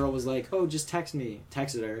girl was like, "Oh, just text me."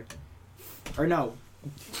 Texted her, or no,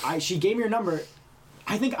 she gave me her number.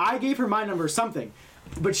 I think I gave her my number or something,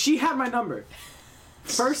 but she had my number.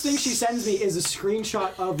 First thing she sends me is a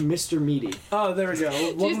screenshot of Mr. Meaty. Oh, there we go.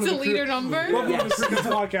 Just delete her number? Welcome Yes. to the Cricket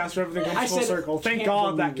Podcast, where everything I comes full said, circle. Thank can't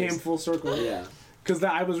God that believe came this. full circle. Yeah, Because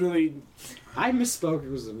I was really. I misspoke.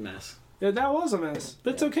 It was a mess. That was a mess.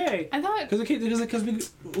 But it's okay. I thought,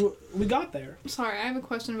 Because we got there. sorry, I have a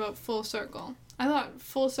question about full circle. I thought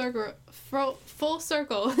full circle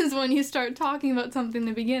is when you start talking about something in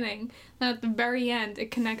the beginning, then at the very end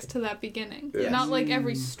it connects to that beginning. Yes. Not like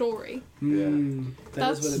every story. Mm,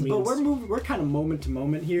 that is what it means. But we're kind of moment to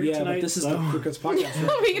moment here yeah, tonight. but this is so the Cricket's Podcast.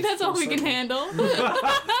 Right? That's all we can handle.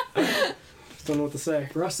 Just don't know what to say.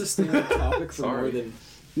 for us to stay on the topic for more Sorry. than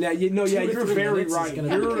Yeah, you're 2 or 3 very minutes is right. gonna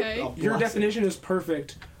be Your, Okay. a your blessing. definition is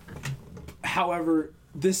perfect. However,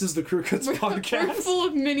 this is the Crew Cuts We're Podcast. full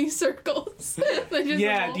of mini circles. They just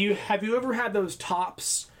Yeah, all- have you ever had those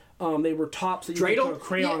tops? They were tops that you could Dreidel? put a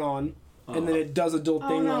crayon Yeah. on, and then it does a little Oh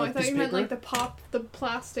thing no, on I a thought piece you of meant paper. like the pop, the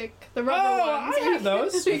plastic, the rubber Oh, ones. I had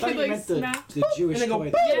those. You I thought could you like meant snap. the Jewish And they go,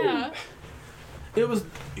 toy. boom! Yeah. It was.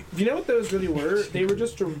 You know what those really were? They were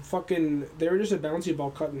just a fucking. They were just a bouncy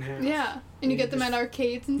ball cut in half. Yeah. And you get them at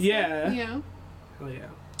arcades and stuff. Yeah. Yeah. Oh yeah.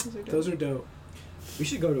 Those are dope. Those are dope. We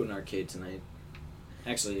should go to an arcade tonight.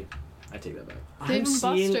 Actually, I take that back. I'm Dave and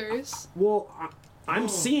seeing. Buster's. Well, I'm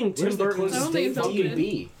seeing Tim Where's the Burton's. I don't closest think it's fucking open.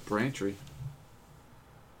 B? Braintree.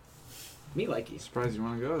 Me likey. Surprised you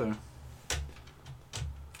want to go there.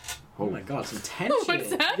 Oh my god, some tension. What's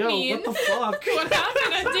that Yo, mean? what the fuck? What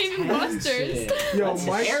happened at Dave and Buster's? Yo, Let's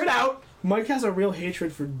Mike. air it out. Mike has a real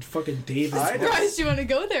hatred for fucking Dave. I and don't- Surprised you want to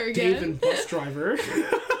go there again. Dave and bus driver.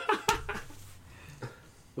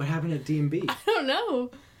 What happened at D&B? I don't know.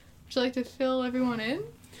 Would you like to fill everyone in?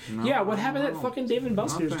 No, Yeah, what happened at no. fucking Dave and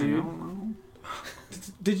Buster's, Nothing, I dude? don't know.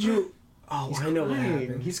 Did you? Oh, I know what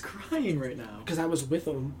happened. He's crying right now. Because I was with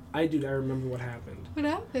him. I remember what happened. What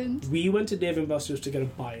happened? We went to Dave and Buster's to get a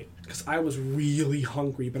bite because I was really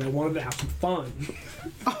hungry, but I wanted to have some fun.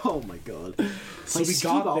 Oh my god. So we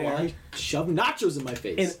got there, I shoved nachos in my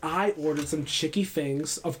face. and I ordered some chicky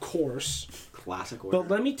things, of course. Classic order. But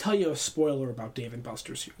let me tell you a spoiler about Dave and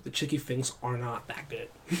Buster's here. The chicky things are not that good.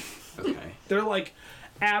 Okay. They're like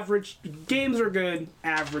average. Games are good,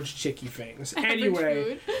 average chicky things. Average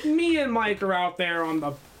Anyway, me and Mike are out there on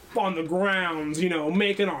the grounds,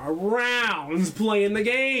 making our rounds, playing the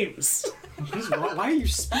games. Why are you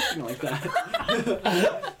speaking like that?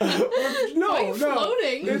 No, Why are you no.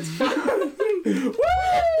 floating? It's fun. Woo!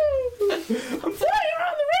 I'm flying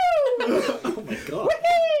around the room. Oh my god.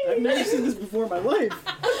 I've never seen this before in my life.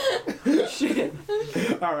 Shit.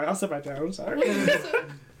 All right, I'll sit back down. Sorry.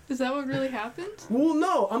 Is that what really happened? Well,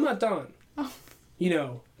 no, I'm not done. Oh.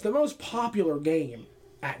 The most popular game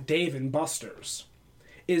at Dave and Buster's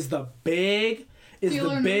is the big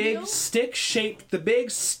Deal or no deal? stick shaped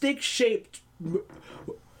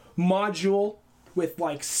module with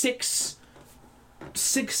like six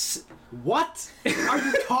What are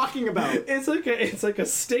you talking about? It's like a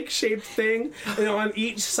stick-shaped thing, and on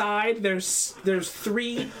each side there's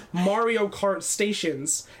 3 Mario Kart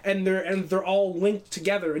stations, and they're all linked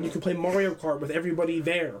together, and you can play Mario Kart with everybody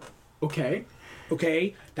there. Okay.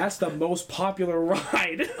 Okay, that's the most popular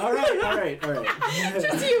ride. All right.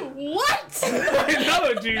 Just you. What? I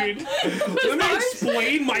know, dude. Let me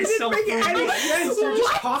explain myself. You're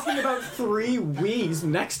just talking about 3 Wiis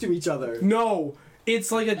next to each other. No,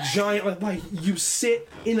 it's like a giant. Like you sit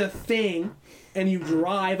in a thing, and you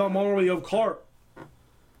drive a Mario Kart.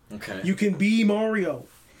 Okay. You can be Mario.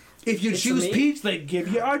 If you It's choose me? Peach, they give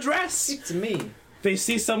you a dress. It's me. They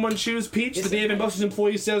see someone choose Peach, the Dave & Buster's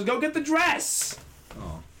employee says, "Go get the dress."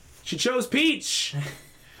 Oh. She chose Peach.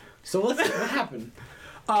 So what happened?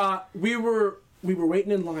 We were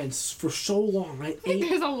waiting in lines for so long. I ate.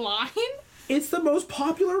 There's a line? It's the most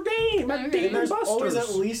popular game at Okay. Dave & There's Buster's. always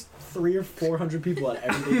at least 300 or 400 people at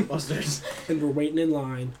every Dave & Buster's. And we're waiting in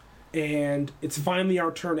line, and it's finally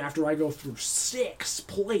our turn after I go through 6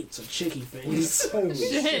 plates of chicky things. Holy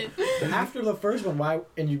Shit. After the first one, why?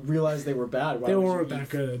 And you realized they were bad. Why They would weren't you that eat?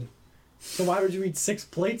 good. So why would you eat 6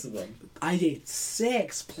 plates of them? I ate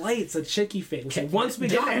 6 plates of chicky things. And once we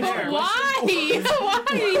got Didn't there, answer. Why? Why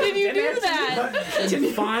did you do that?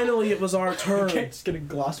 and finally it was our turn. Okay, just gonna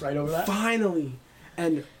gloss right over that. Finally,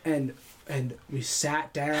 and we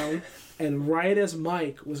sat down, and right as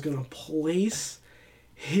Mike was gonna place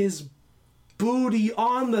his booty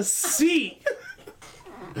on the seat,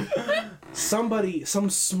 some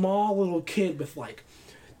small little kid with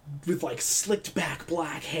slicked back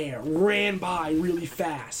black hair ran by really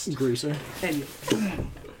fast Greaser.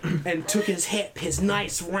 and took his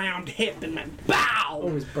nice round hip and went bow. Oh,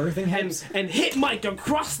 his birthing hips. And hit Mike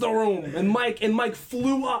across the room, and Mike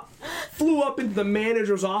flew up into the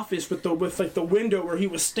manager's office with the window where he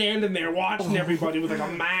was standing there watching everybody with like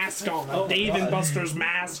a mask on, a Dave and Buster's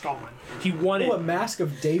mask on. He won Oh, a it. mask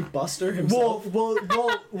of Dave Buster himself. Well,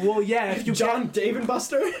 yeah. If you John Dave and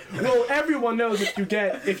Buster. well, everyone knows if you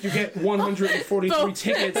get 143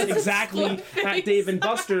 tickets exactly at Dave and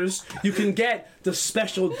Buster's, you can get the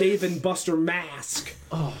special Dave and Buster mask.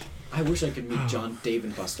 Oh, I wish I could meet John Dave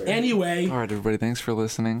and Buster. Anyway, All right, everybody. Thanks for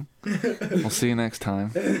listening. We'll see you next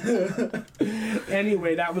time. that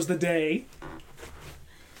was the day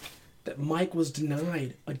that Mike was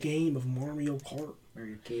denied a game of Mario Kart.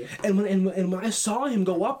 Mario Kart. And when I saw him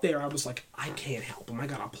go up there, I was like, I can't help him. I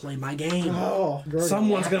gotta play my game. Oh,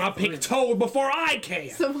 Someone's gonna pick Toad before I can.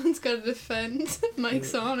 Someone's got to defend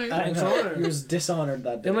Mike's honor. I It's know. honor. He was dishonored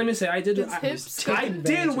that day. And let me say, I did. His I, hips I took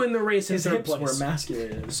did win the race in His third hips place. were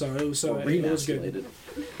emasculated. So it was Or it was good. remasculated.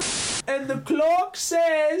 And the clock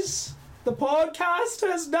says the podcast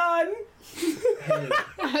has done. Hey,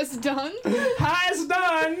 Has done. Has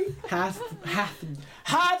done. hath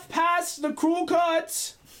Hath passed the cruel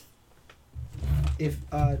cut. if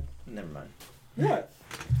never mind. What?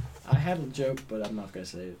 I had a joke, but I'm not gonna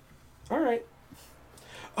say it. All right.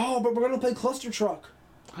 Oh, but we're gonna play Cluster Truck.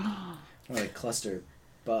 Like cluster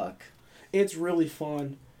buck. It's really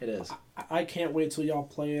fun. It is. I can't wait till y'all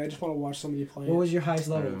play it. I just want to watch somebody play What it. was your highest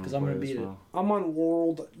level? Because I'm gonna beat it. I'm on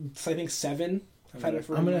World, I think 7. I've had it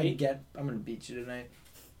for I'm a gonna night. I'm gonna beat you tonight.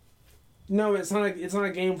 No, it's not a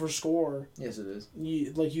game for score. Yes, it is.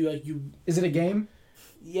 You. Is it a game?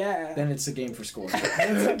 Yeah. Then it's a game for score.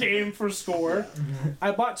 It's a game for score.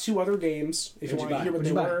 I bought 2 other games. If you What'd want you to buy? hear what What'd they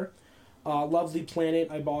you buy? were. Lovely Planet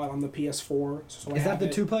I bought on the PS4. So I Is that have the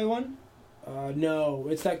it. 2-player one? No,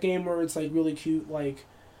 it's that game where it's like really cute, like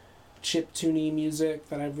chiptune music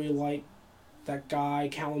that I really like. That guy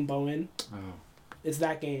Callum Bowen. Oh, It's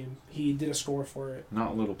that game. He did a score for it.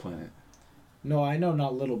 not Little Planet. No, I know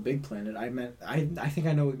not Little Big Planet. I meant I think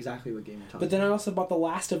I know exactly what game you're talking But then I about. also bought The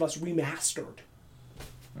Last of Us Remastered.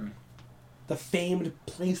 Hmm. The famed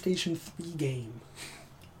PlayStation 3 game.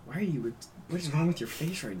 Why are you? What is wrong with your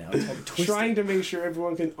face right now? It's all twisted. Trying to make sure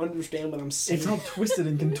everyone can understand what I'm saying. It's all twisted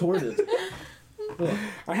and contorted. Ugh.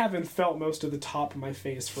 I haven't felt most of the top of my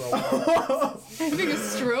face for a while. Having a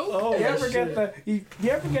stroke? Oh, you ever shit. get you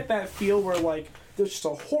ever get that feel where like there's just a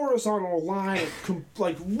horizontal line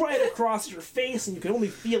like right across your face and you can only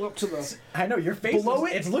feel up to the I know your face. Below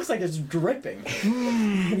Looks, it? it looks like it's dripping.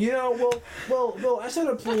 well I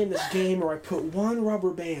started playing this game where I put one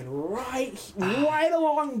rubber band right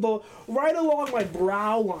along my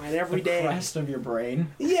brow line every The day. crest of your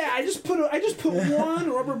brain. Yeah, I just put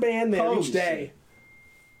one rubber band there Oh, each day.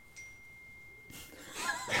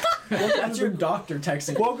 That's your doctor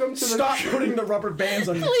texting. Welcome to Stop putting the rubber bands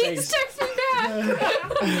on your Please face. text me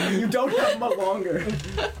back! You don't have much longer.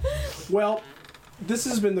 Well, this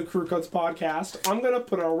has been the Crew Cuts podcast. I'm gonna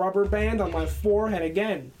put a rubber band on my forehead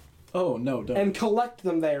again. Oh no, don't. and collect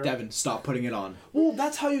them there. Devin, stop putting it on. Well,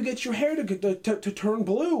 that's how you get your hair to turn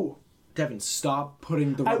blue. Devin, stop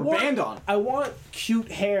putting the rubber band on. I want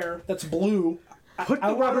cute hair that's blue. Put the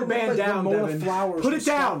I want rubber to look band like down, Ramona Devin. Flowers Put from it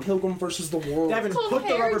down. Scott Pilgrim versus the World. Devin, Called put the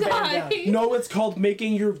hair rubber band dye. down. No, it's called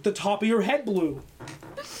making the top of your head blue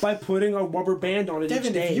by putting a rubber band on it each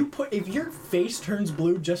Devin, day. if your face turns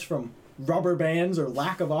blue just from rubber bands or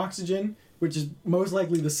lack of oxygen, which is most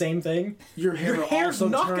likely the same thing, your hair hair's also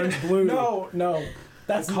not turns gonna, blue. No,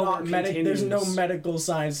 that's The color not There's no continues. medical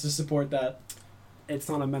science to support that. It's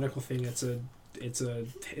not a medical thing. It's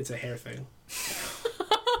a hair thing.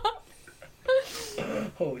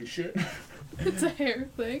 Holy shit, It's a hair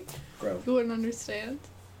thing. bro! You wouldn't understand.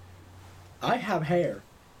 I have hair.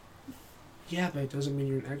 Yeah, but it doesn't mean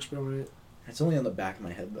you're an expert on it. It's only on the back of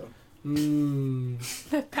my head though. Mmm.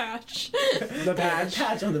 The patch. The patch.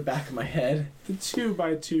 Patch on the back of my head. The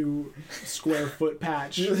 2x2 square foot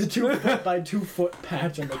patch. The 2 foot by 2 foot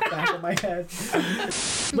patch on the back of my head.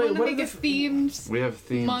 We want to what make a are the themed We have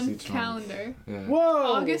themes month each month. calendar. Yeah.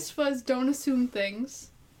 Whoa! August was don't assume things.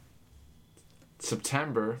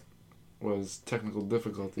 September was technical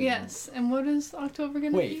difficulty. Yes. And what is October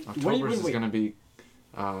gonna Wait. be? October is wait. going to be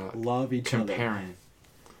Love each other. comparing.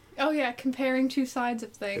 Oh yeah, comparing two sides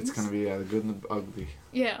of things. It's going to be the good and the ugly.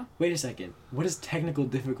 Yeah. Wait a second. What is technical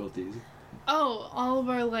difficulties? Oh, all of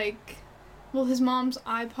our well, his mom's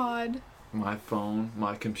iPod, My phone,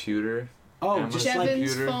 my computer. Oh, Emma's just like Devin's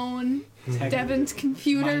computer. phone, technical- Devin's my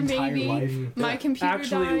computer, entire maybe. life. My computer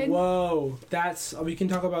Actually, died. whoa! That's we can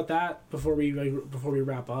talk about that before we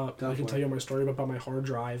wrap up. Go I can for tell it. you my story about my hard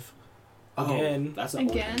drive. Oh, Again. that's a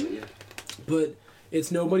Again? whole idea. But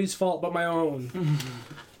it's nobody's fault but my own.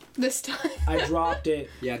 This time. I dropped it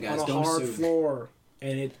Yeah, guys, on a don't hard sue. floor,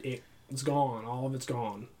 and it's gone. All of it's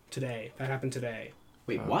gone today. That happened today.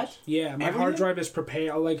 Wait, what? Yeah, my hard Everything? drive is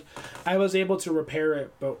prepared. Like, I was able to repair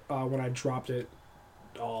it, but when I dropped it,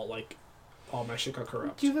 all my shit got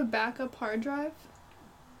corrupt. Do you have a backup hard drive?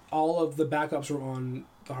 All of the backups were on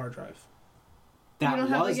the hard drive. That don't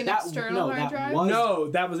have, was like, an that, external no, hard that drie? Was, No,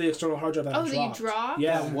 that was the external hard drive that I Oh, that you dropped. dropped?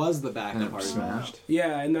 Yeah, that was the And backup it hard drive. smashed.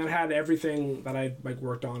 yeah, and that had everything that I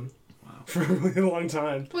worked on Wow. for a really long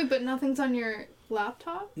time. Wait, but nothing's on your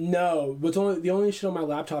laptop? No, the only shit on my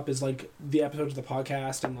laptop is the episodes of the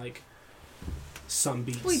podcast and some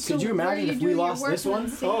beats. Wait, so Could you where are imagine you if we doing your lost work this when one?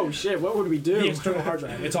 it's saved? Oh shit, what would we do? the external hard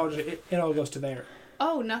drive. It's all it all goes to there.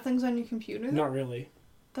 Oh, nothing's on your computer? then? Not really.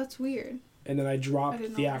 That's weird. And then I I dropped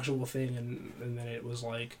didn't the know that. actual thing, and then it was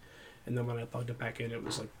and then when I plugged it back in, it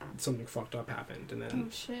was something fucked up happened, and Oh then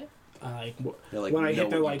shit. They're like, when I we hit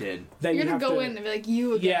know the what you did. then You're you gonna have go to, in and be like,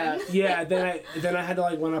 you again? yeah. Then I had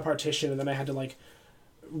to run a partition, and then I had to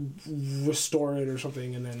restore it or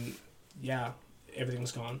something, and then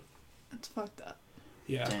everything's gone. That's fucked up.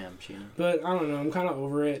 Yeah. Damn, Sheena. But I don't know. I'm kind of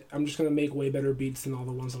over it. I'm just gonna make way better beats than all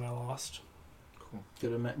the ones that I lost.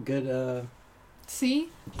 Good. See?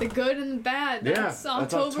 The good and the bad. Yeah, That's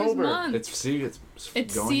that's October's October. month. It's going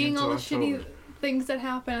seeing into all the October. shitty things that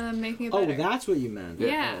happen and then making it Oh, better. that's what you meant.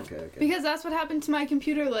 Yeah. Oh, okay. Because that's what happened to my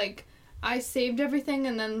computer. I saved everything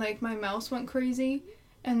and then my mouse went crazy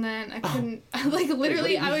and then I couldn't. Literally,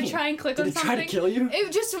 do you I would mean? try and click Did on it something. try to kill you?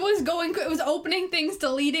 It just was going. It was opening things,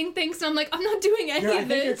 deleting things, and I'm like, I'm not doing any I of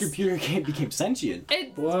think your this. computer became sentient.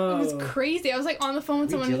 It Whoa. was crazy. I was on the phone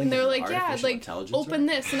with Are we someone, dealing and they were with like, "Yeah, artificial intelligence open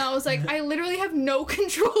this," and I was like, "I literally have no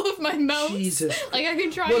control of my mouse. Jesus. I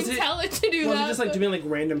can try Was and it- tell it to do Was that." it just but- doing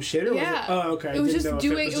random shit, or Yeah. was it? Oh, okay. It was Didn't just know if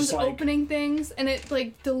doing. It was just opening things, and it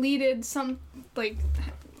deleted some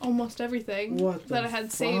almost everything What that the I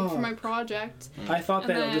had saved for fuck? my project. I thought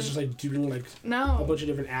that And it was then- just doing a No, bunch of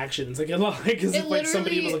different actions, as if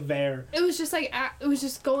somebody was literally- there. it was just it was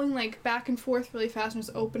just going back and forth really fast and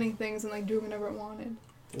just opening things and doing whatever it wanted.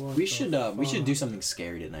 What We the should fuck? do something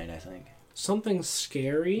scary tonight. I think. Something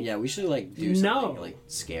scary. Yeah, we should do No. something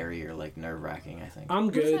scary or nerve wracking. I think. I'm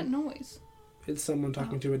What's that good. noise? It's someone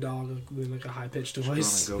talking to a dog with a high pitched We're on a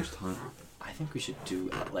voice. ghost hunt. I think we should do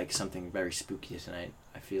something very spooky tonight.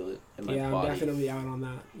 I feel it in my Yeah, I'm body. definitely out on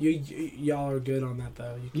that. Y'all are good on that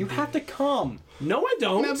though. You can have do to come. it. No, I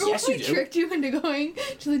don't. Remember Yes, when you we do. tricked you into going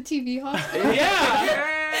to the TV hospital?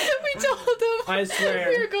 Yeah. We told them I swear.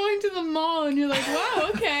 we were going to the mall, and you're like, "Wow,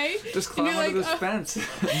 okay." Just And climb you're under like, this fence.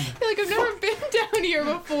 You're like, "I've never been down here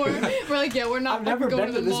before." We're like, "Yeah, we're not I've never going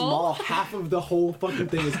been to to the this mall. Half of the whole fucking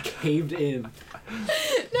thing is caved in.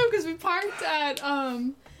 No, because we parked at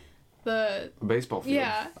the A baseball field.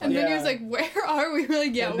 and then he was Yeah. like, "Where are we?" We're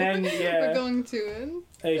like, "Yeah, And then, we're going to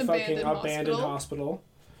a fucking abandoned abandoned hospital.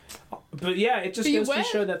 But yeah, it just But you goes to went.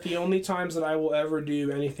 show that the only times that I will ever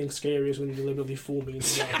do anything scary is when you deliberately fool me.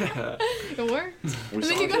 It worked. We And saw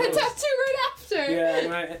then you got a those. tattoo right after.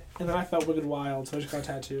 Yeah, and then I felt wicked wild, so I just got a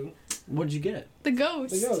tattoo. What'd you get? The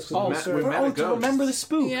ghost. The ghost. Oh, Oh, we met a to ghost. remember the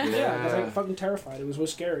spook. Yeah. yeah, because I got fucking terrified. It was so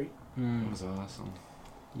scary. It was awesome.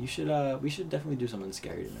 You should. We should definitely do something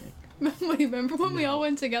scary tonight. Wait, remember when we all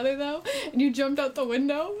went together though, and you jumped out the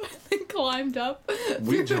window and climbed up?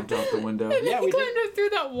 We jumped out the window. Yeah, You we did. climbed up through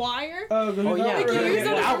that wire. Oh, Oh yeah, Like, you used it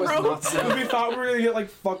that as a was rope. nuts. We thought we were gonna get like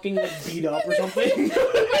fucking like, beat up or something. We went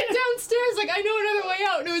downstairs like I know another way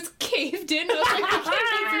out, and it was caved in. And I was like, I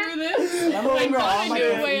can't get through this. Remember when we were God, I on, like, knew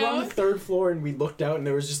a we way were on the out. third floor and we looked out and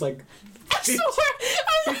there was just like I swear,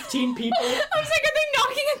 I was 15 people. I was like, are they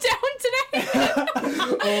knocking it down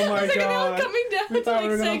today? Oh my I was like, are they all god. coming We down to thought we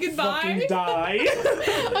were like say gonna fucking goodbye?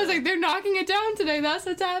 die. I was like, they're knocking it down today. That's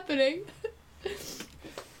what's happening. Do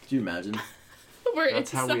you imagine? We're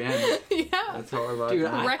That's how we inside. end. Yeah. That's how our lives Dude,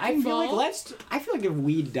 end. I Wrecking feel like ball. I feel like if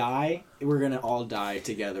we die, we're gonna all die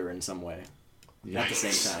together in some way at the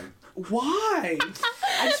same time. Why?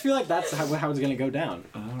 I just feel like that's how it's gonna go down.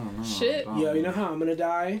 I don't know. Shit. Yo, you know how I'm gonna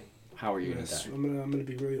die? How are you gonna Yes, die? I'm gonna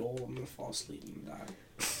be really old. I'm gonna fall asleep and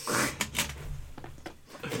die.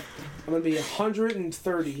 I'm gonna be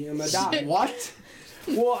 130. I'm gonna die. Shit. What?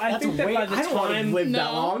 Well, I That's think that way. by the I don't want to time live that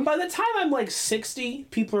No. long. by the time I'm like 60,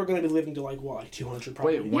 people are gonna be living to like what, like 200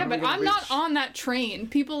 probably. Wait, Yeah, When are we but gonna I'm not reach- on that train.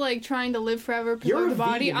 People like trying to live forever, You're preserve a the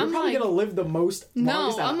body. vegan. You're I'm probably like, gonna live the most. no,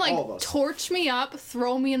 longest out I'm of like, all of us. torch me up,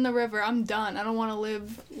 throw me in the river. I'm done. I don't want to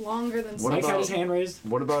live longer than What Mike 60. had about- his hand raised.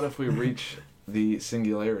 What about if we reach the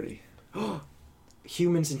singularity?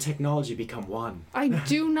 Humans and technology become one. I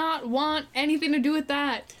do not want anything to do with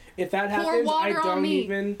that. If that Pour happens, I water on don't me.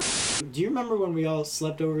 even. Do you remember when we all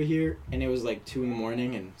slept over here and it was like 2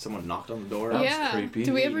 a.m. and someone knocked on the door? That was Yeah. creepy.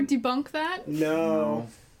 Do we ever debunk that? No.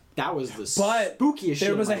 That was the But spookiest shit.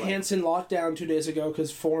 There was a in my life. Hanson lockdown 2 days ago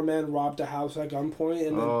because 4 men robbed a house at gunpoint,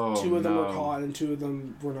 and then Oh, 2 of them were no. caught and 2 of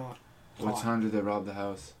them were not. What Caught. time did they rob the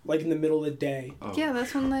house? Like in the middle of the day. Oh. Yeah,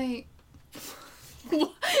 that's when they. Yeah,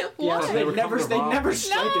 What? so They they were never coming to they rob never me.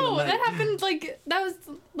 strike in the No, night. that happened like that was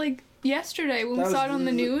like yesterday when That we was saw it on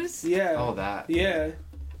the the- news. Yeah. Oh, that. Yeah.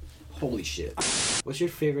 Holy shit. What's your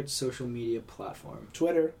favorite social media platform?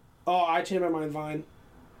 Twitter. Oh, I changed my mind. Vine.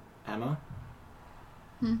 Emma?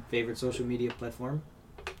 Hmm. Favorite social media platform?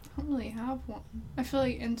 I don't really have one. I feel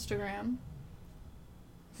like Instagram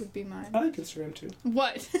would be mine. I like Instagram too.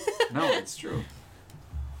 What? No, it's true.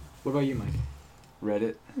 What about you, Mike?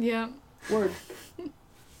 Reddit. Yeah. Word.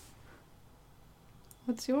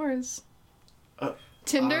 What's yours? Uh,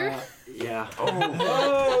 Tinder? Yeah.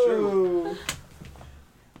 Oh.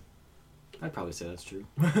 I'd probably say that's true.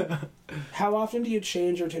 How often do you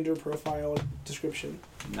change your Tinder profile description?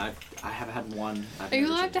 I have had one. I've Are you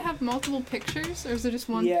never allowed changed to it. have multiple pictures, or is it just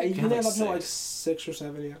one Yeah, you picture? can like have up to like 6. 6 or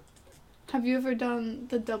 7. Yeah. Have you ever done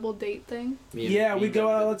the double date thing? Me and- Yeah, me we and go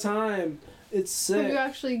Devin out all did. the time. It's Have you sick.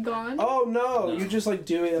 actually gone? Oh no, No. you just like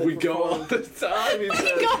do it. Like, We for go all fun. the time. He We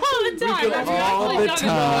said. go all the time. go Have you all actually the done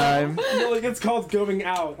time. No, like it's called going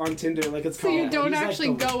out on Tinder. Like it's It? So called. you don't He's like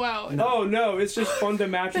actually the- go out. No. Oh no, it's just fun to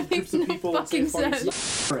match with That groups of makes no people and say fucking funny sense.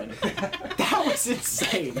 stuff. That was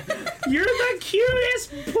insane. You're the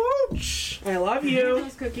cutest pooch. I love you.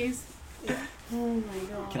 Those cookies. Oh my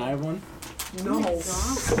god. Can I have one? No,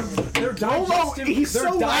 they're Rolo, digestive. he's They're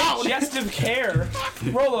so loud. digestive care.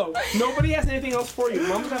 Rolo, nobody has anything else for you.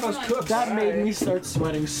 Mom's got those cooks. That made me start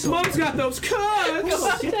sweating so Mom's got those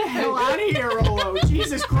cooks. Get the hell out of here, Rolo.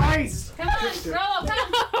 Jesus Christ. Come on, Rollo,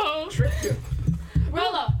 come on. No.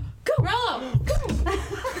 Rollo. Go. Rollo.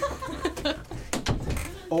 Go.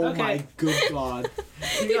 Oh Okay. my good god.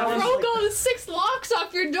 You broke all the 6 locks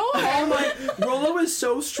off your door. Oh my! Rolo is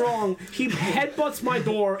so strong. He headbutts my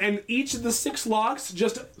door, and each of the 6 locks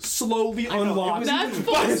just slowly know, it unlock. was- That's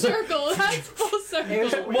full circle. That's full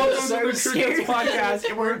circle. Welcome So to the scary. Crew Cuts podcast,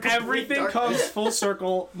 We're where in complete everything darkness. comes full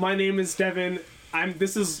circle. My name is Devin.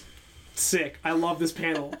 This is sick. I love this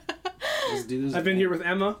panel. Let's do this. I've been here with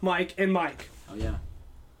Emma, Mike, and Mike. Oh yeah.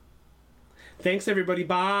 Thanks everybody.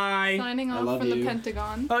 Bye. Signing I off love from the you.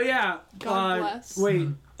 Pentagon. Oh yeah. God bless. Wait.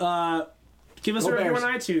 Give us Go a review Bears.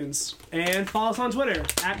 on iTunes and follow us on Twitter at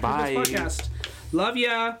Crew Cuts Bye. Podcast. Love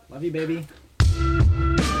ya. Love you, baby.